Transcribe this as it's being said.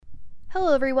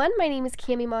Hello everyone, my name is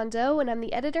Cami Mondeaux and I'm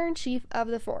the editor-in-chief of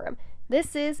The Forum.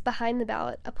 This is Behind the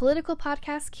Ballot, a political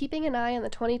podcast keeping an eye on the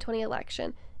 2020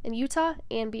 election in Utah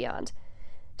and beyond.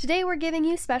 Today we're giving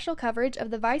you special coverage of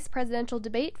the vice presidential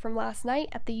debate from last night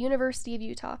at the University of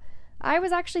Utah. I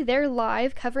was actually there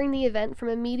live covering the event from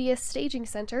a media staging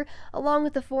center along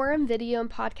with the Forum video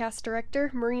and podcast director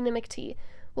Marina McTee.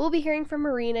 We'll be hearing from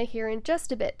Marina here in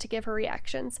just a bit to give her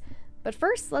reactions. But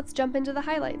first, let's jump into the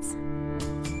highlights.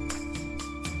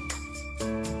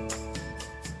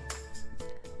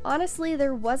 Honestly,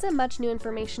 there wasn't much new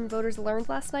information voters learned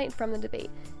last night from the debate,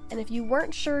 and if you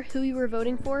weren't sure who you were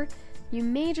voting for, you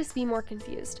may just be more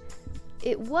confused.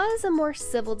 It was a more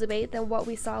civil debate than what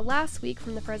we saw last week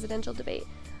from the presidential debate.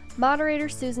 Moderator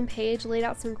Susan Page laid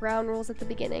out some ground rules at the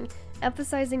beginning,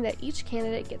 emphasizing that each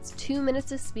candidate gets 2 minutes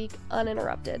to speak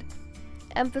uninterrupted.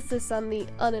 Emphasis on the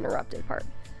uninterrupted part.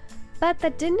 But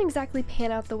that didn't exactly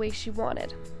pan out the way she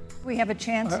wanted. We have a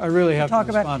chance I really have to talk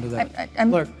to respond to that.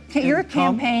 Look, your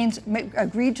campaigns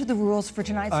agreed to the rules for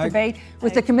tonight's debate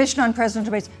with the Commission on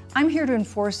Presidential Debates. I'm here to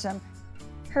enforce them.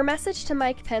 Her message to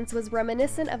Mike Pence was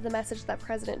reminiscent of the message that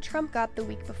President Trump got the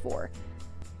week before.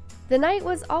 The night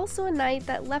was also a night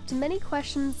that left many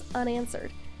questions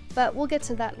unanswered, but we'll get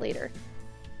to that later.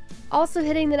 Also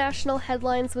hitting the national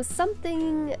headlines was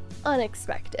something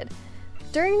unexpected.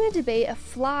 During the debate, a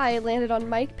fly landed on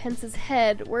Mike Pence's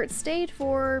head where it stayed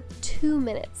for 2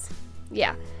 minutes.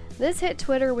 Yeah, this hit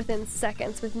Twitter within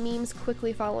seconds, with memes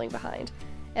quickly following behind.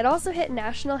 It also hit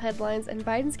national headlines, and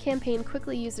Biden's campaign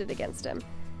quickly used it against him.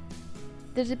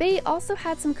 The debate also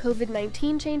had some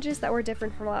COVID-19 changes that were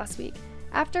different from last week.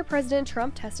 After President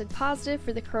Trump tested positive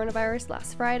for the coronavirus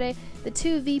last Friday, the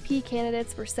two VP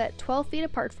candidates were set 12 feet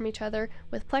apart from each other,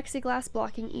 with plexiglass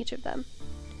blocking each of them.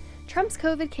 Trump's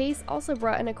COVID case also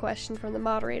brought in a question from the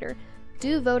moderator.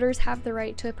 Do voters have the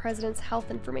right to a president's health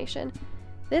information?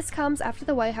 This comes after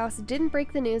the White House didn't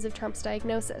break the news of Trump's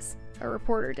diagnosis. A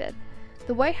reporter did.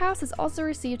 The White House has also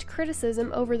received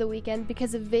criticism over the weekend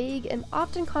because of vague and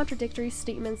often contradictory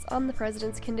statements on the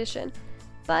president's condition.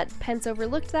 But Pence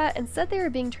overlooked that and said they were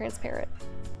being transparent.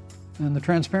 And the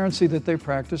transparency that they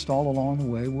practiced all along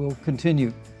the way will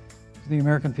continue. The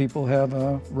American people have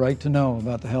a right to know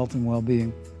about the health and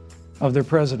well-being of their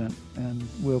president, and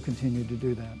will continue to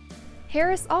do that.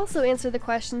 Harris also answered the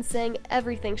question saying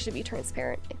everything should be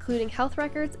transparent, including health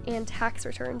records and tax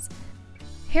returns.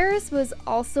 Harris was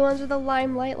also under the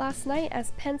limelight last night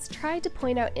as Pence tried to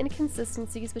point out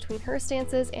inconsistencies between her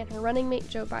stances and her running mate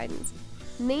Joe Biden's,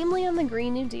 namely on the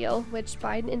Green New Deal, which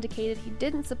Biden indicated he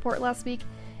didn't support last week,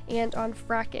 and on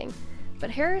fracking. But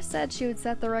Harris said she would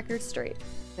set the record straight.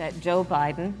 That Joe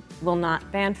Biden will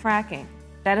not ban fracking.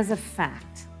 That is a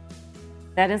fact.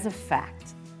 That is a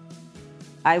fact.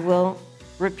 I will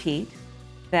repeat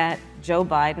that Joe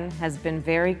Biden has been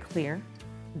very clear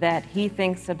that he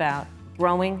thinks about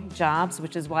growing jobs,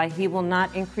 which is why he will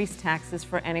not increase taxes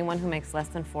for anyone who makes less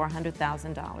than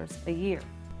 $400,000 a year.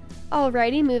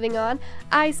 Alrighty, moving on.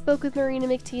 I spoke with Marina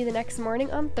McTee the next morning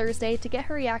on Thursday to get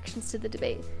her reactions to the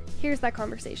debate. Here's that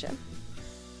conversation.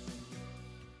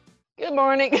 Good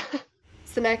morning.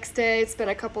 It's the next day, it's been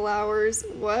a couple hours.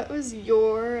 What was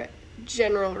your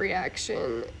general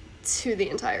reaction to the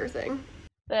entire thing?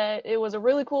 That it was a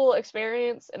really cool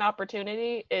experience and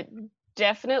opportunity. It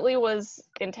definitely was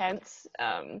intense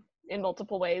in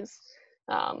multiple ways.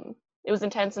 It was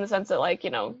intense in the sense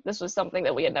that, this was something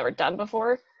that we had never done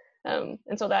before. And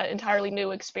so that entirely new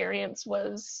experience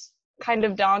was kind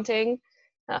of daunting.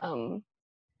 But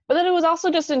then it was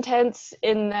also just intense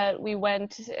in that we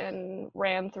went and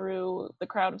ran through the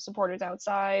crowd of supporters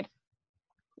outside.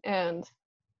 And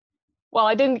while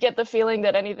I didn't get the feeling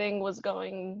that anything was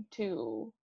going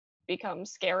to become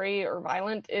scary or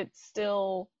violent, it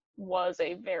still was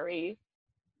a very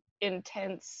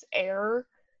intense air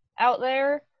out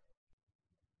there.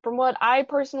 From what I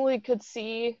personally could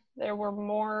see, there were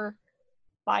more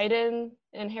Biden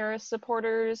and Harris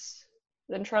supporters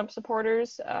than Trump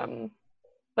supporters.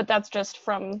 But that's just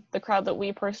from the crowd that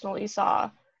we personally saw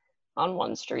on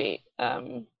one street.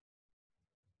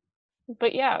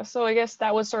 But yeah, so I guess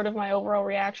that was sort of my overall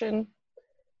reaction.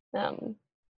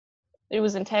 It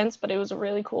was intense, but it was a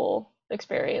really cool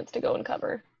experience to go and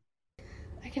cover.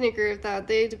 I can agree with that.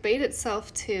 The debate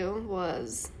itself, too,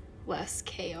 was less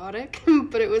chaotic,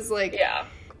 but it was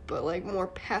more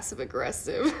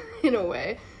passive-aggressive in a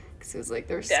way. Because it was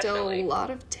there's still a lot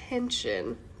of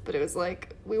tension, but it was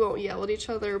we won't yell at each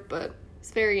other, but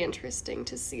it's very interesting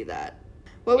to see that.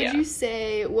 What would you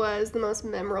say was the most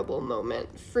memorable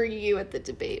moment for you at the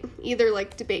debate? Either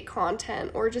debate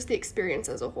content or just the experience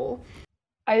as a whole?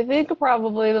 I think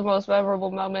probably the most memorable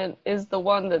moment is the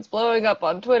one that's blowing up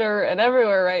on Twitter and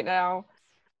everywhere right now,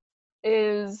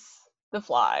 is the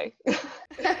fly.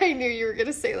 I knew you were going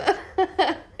to say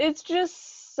that. It's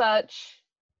just such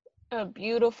a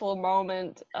beautiful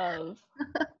moment of,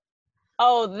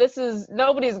 oh,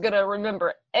 nobody's going to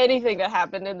remember anything that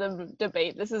happened in the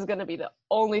debate. This is going to be the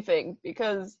only thing,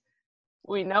 because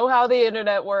we know how the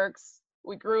internet works.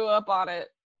 We grew up on it.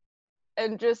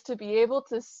 And just to be able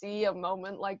to see a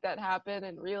moment like that happen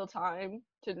in real time,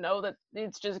 to know that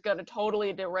it's just going to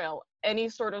totally derail any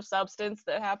sort of substance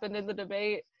that happened in the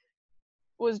debate,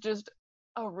 was just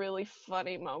a really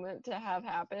funny moment to have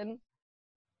happen.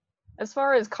 As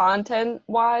far as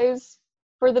content-wise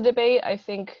for the debate, I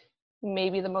think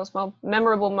maybe the most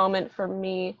memorable moment for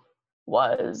me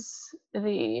was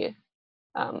the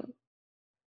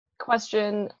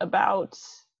question about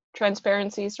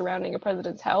transparency surrounding a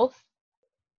president's health.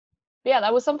 Yeah,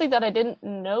 that was something that I didn't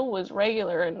know was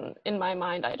regular, and in my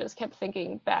mind I just kept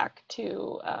thinking back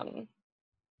to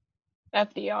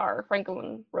FDR,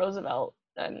 Franklin Roosevelt,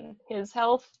 and his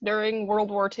health during World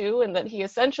War II, and that he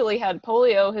essentially had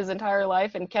polio his entire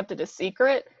life and kept it a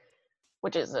secret,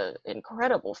 which is an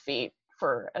incredible feat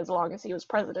for as long as he was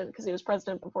president, because he was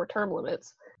president before term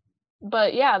limits.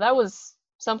 But yeah, that was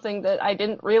something that I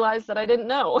didn't realize that I didn't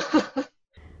know.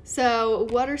 So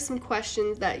what are some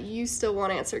questions that you still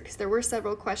want answered? Because there were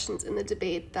several questions in the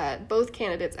debate that both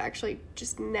candidates actually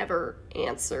just never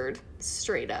answered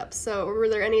straight up. So were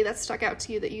there any that stuck out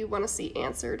to you that you want to see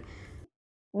answered?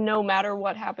 No matter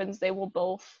what happens, they will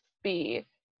both be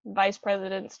vice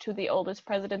presidents to the oldest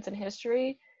presidents in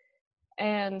history.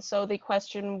 And so the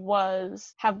question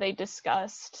was, have they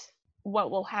discussed what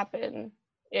will happen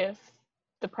if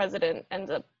the president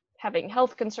ends up having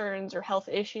health concerns or health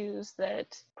issues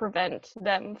that prevent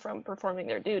them from performing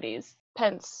their duties?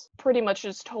 Pence pretty much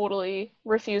just totally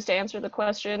refused to answer the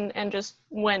question and just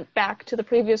went back to the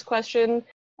previous question.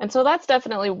 And so that's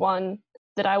definitely one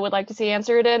that I would like to see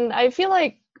answered. And I feel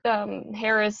like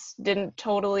Harris didn't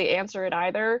totally answer it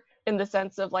either, in the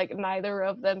sense of like neither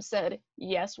of them said,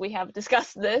 yes, we have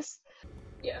discussed this.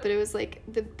 Yeah. But it was like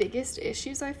the biggest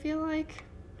issues, I feel like,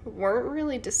 weren't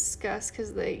really discussed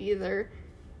because they either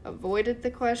avoided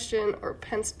the question or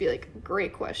Pence be like,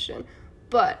 great question.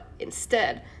 But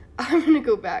instead, I'm going to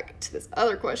go back to this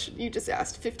other question you just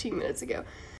asked 15 minutes ago.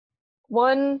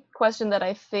 One question that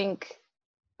I think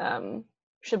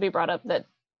should be brought up that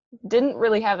didn't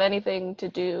really have anything to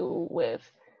do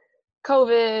with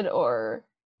COVID or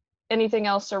anything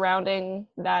else surrounding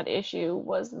that issue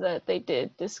was that they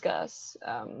did discuss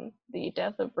the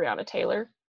death of Breonna Taylor.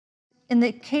 In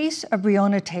the case of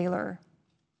Breonna Taylor,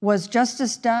 was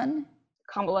justice done?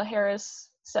 Kamala Harris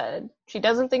said she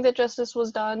doesn't think that justice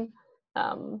was done,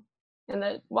 and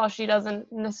that while she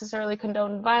doesn't necessarily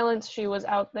condone violence, she was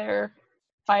out there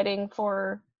fighting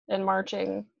for and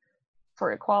marching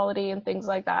for equality and things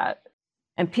like that.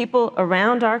 And people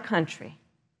around our country,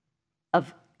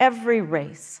 of every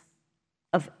race,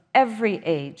 of every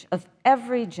age, of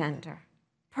every gender,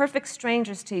 perfect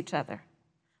strangers to each other,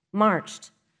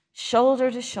 marched shoulder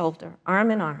to shoulder,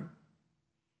 arm in arm,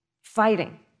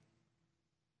 fighting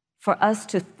for us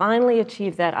to finally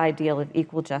achieve that ideal of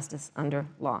equal justice under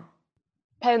law.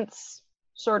 Pence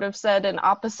sort of said an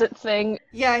opposite thing.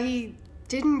 Yeah, he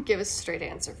didn't give a straight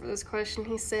answer for this question.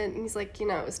 He's like,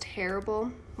 it was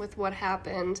terrible with what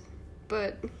happened,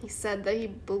 but he said that he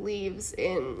believes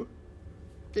in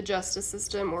the justice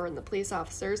system or in the police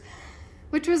officers,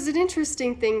 which was an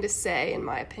interesting thing to say, in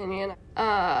my opinion.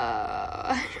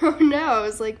 I don't know. It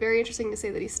was like very interesting to say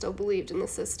that he still believed in the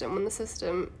system when the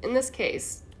system, in this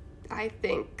case, I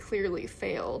think clearly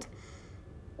failed.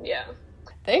 Yeah.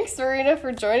 Thanks, Marina,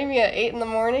 for joining me at 8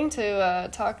 a.m. to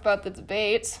talk about the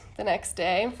debate the next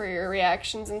day, for your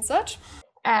reactions and such.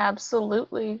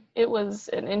 Absolutely. It was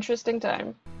an interesting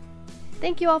time.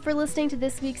 Thank you all for listening to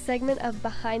this week's segment of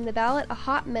Behind the Ballot, A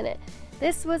Hot Minute.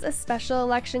 This was a special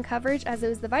election coverage as it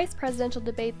was the vice presidential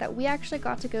debate that we actually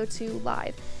got to go to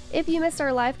live. If you missed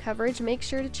our live coverage, make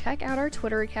sure to check out our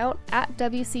Twitter account at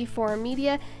WC Forum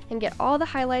Media and get all the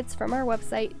highlights from our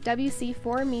website,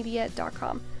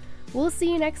 wcforummedia.com. We'll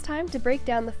see you next time to break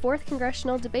down the 4th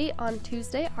congressional debate on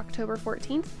Tuesday, October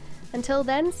 14th. Until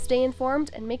then, stay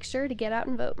informed and make sure to get out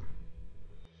and vote.